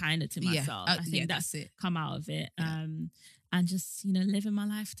much more kinder to myself. I think that's it. Come out of it. And just, living my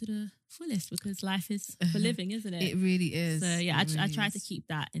life to the fullest, because life is for living, isn't it? It really is. So I try to keep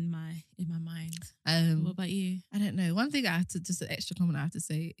that in my mind. What about you? I don't know. One thing just an extra comment I have to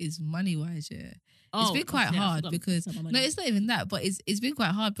say is money wise, it's been quite hard because no, it's not even that, but it's been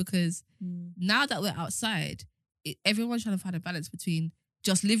quite hard because now that we're outside, everyone's trying to find a balance between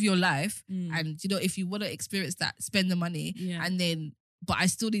just live your life and if you want to experience that, spend the money and then. But I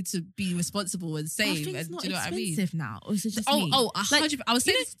still need to be responsible and save. And do you know what I mean? Expensive now, or is it just me? 100%. I was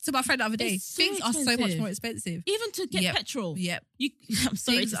saying to my friend the other day, things are so much more expensive. Even to get petrol. Yep. I'm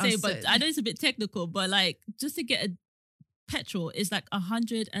sorry to say, but I know it's a bit technical, but like just to get a petrol is like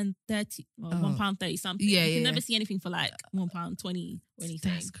 £130 £1.30 something. You can never see anything for like £1.20 or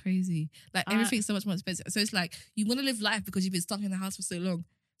anything. That's crazy. Like everything's so much more expensive. So it's like you want to live life because you've been stuck in the house for so long.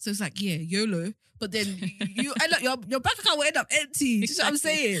 So it's like, YOLO. But then you end up, your bank account will end up empty. Do you know what I'm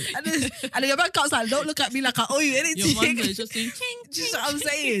saying? And then your bank account's like, don't look at me like I owe you anything. Your money is just saying, do you know what I'm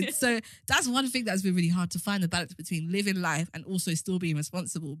saying? So that's one thing that's been really hard, to find the balance between living life and also still being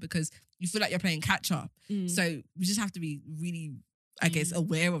responsible, because you feel like you're playing catch up. So we just have to be really, I guess,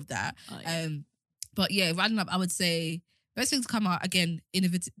 aware of that. But yeah, rounding up, I would say best things come out, again,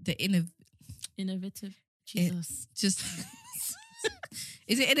 innovative. Jesus.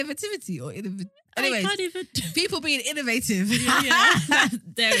 Is it innovativity or innovative? Anyways, people being innovative.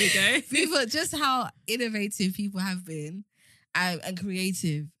 There we go. People, just how innovative people have been and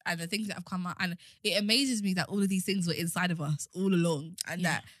creative, and the things that have come out. And it amazes me that all of these things were inside of us all along, and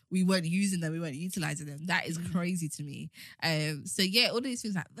that we weren't using them, we weren't utilizing them. That is crazy to me. So yeah, all these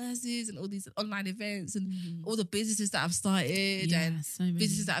things like Versus and all these online events and all the businesses that have started and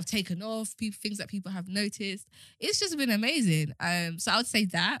businesses that have taken off, things that people have noticed. It's just been amazing. So I would say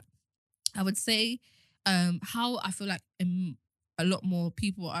that. I would say how I feel like a lot more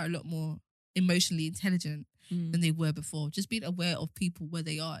people are a lot more emotionally intelligent than they were before. Just being aware of people, where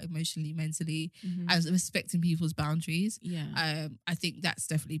they are emotionally, mentally, and respecting people's boundaries. I think that's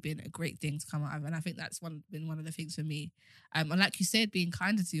definitely been a great thing to come out of, and I think that's been one of the things for me. And like you said, being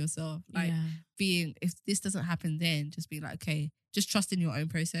kinder to yourself, like being, if this doesn't happen, then just be like, okay, just trust in your own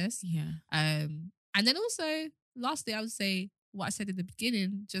process. And then also, lastly, I would say what I said in the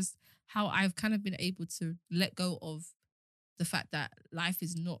beginning, just how I've kind of been able to let go of the fact that life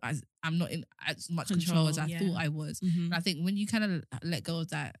is not I'm not in as much control as I thought I was. And I think when you kind of let go of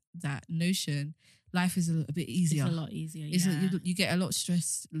that notion, life is a bit easier. It's a lot easier. You get a lot of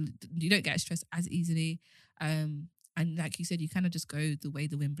stress. You don't get stressed as easily. And like you said, you kind of just go the way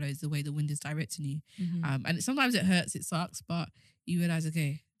the wind blows, the way the wind is directing you. And sometimes it hurts, it sucks, but you realize,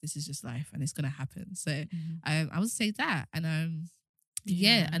 okay, this is just life and it's going to happen. So I would say that. And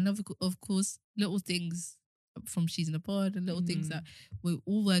and of course, little things from She's in the Pod and little things that we're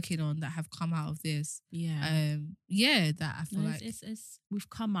all working on that have come out of this. That I feel like we've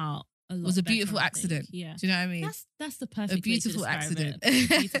come out a lot. It was a beautiful accident. Do you know what I mean? That's the perfect a beautiful accident. A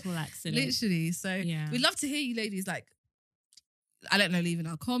beautiful accident. Literally. So we'd love to hear you ladies, like, I don't know, leaving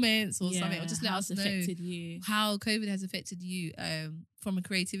our comments or something, or just let us know how COVID has affected you from a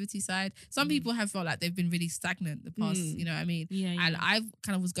creativity side. Some people have felt like they've been really stagnant the past, you know what I mean? And I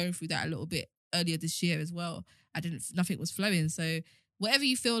kind of was going through that a little bit earlier this year as well. Nothing was flowing. So whatever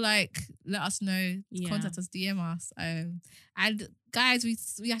you feel like, let us know. Contact us, DM us. And guys, we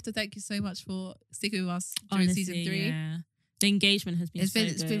have to thank you so much for sticking with us during season 3. The engagement has been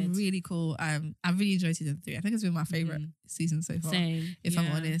It's been really cool. I really enjoyed season 3. I think it's been my favourite season so far. Same. If I'm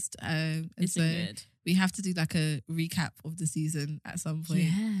honest. It's so good. We have to do like a recap of the season at some point.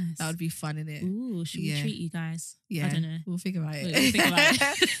 Yes. That would be fun, innit? Ooh, should we treat you guys? I don't know. We'll figure out it.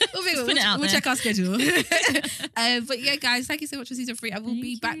 We'll check our schedule. But yeah, guys, thank you so much for season 3. I will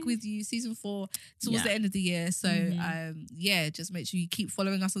be back with you season 4 towards the end of the year. So just make sure you keep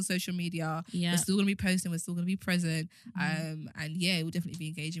following us on social media. We're still going to be posting. We're still going to be present. And we'll definitely be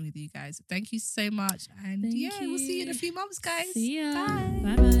engaging with you guys. Thank you so much. And we'll see you in a few months, guys. See ya.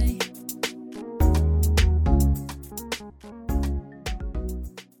 Bye. Bye.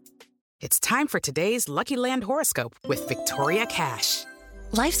 It's time for today's Lucky Land horoscope with Victoria Cash.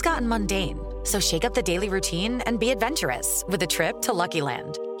 Life's gotten mundane, so shake up the daily routine and be adventurous with a trip to Lucky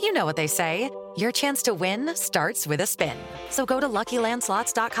Land. You know what they say, Your chance to win starts with a spin. So go to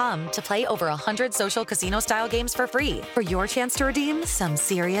LuckyLandSlots.com to play over 100 social casino-style games for free for your chance to redeem some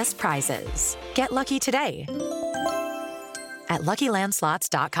serious prizes. Get lucky today at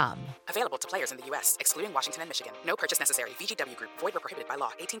LuckyLandSlots.com. Available to players in the U.S., excluding Washington and Michigan. No purchase necessary. VGW Group. Void where prohibited by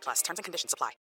law. 18+. Terms and conditions apply.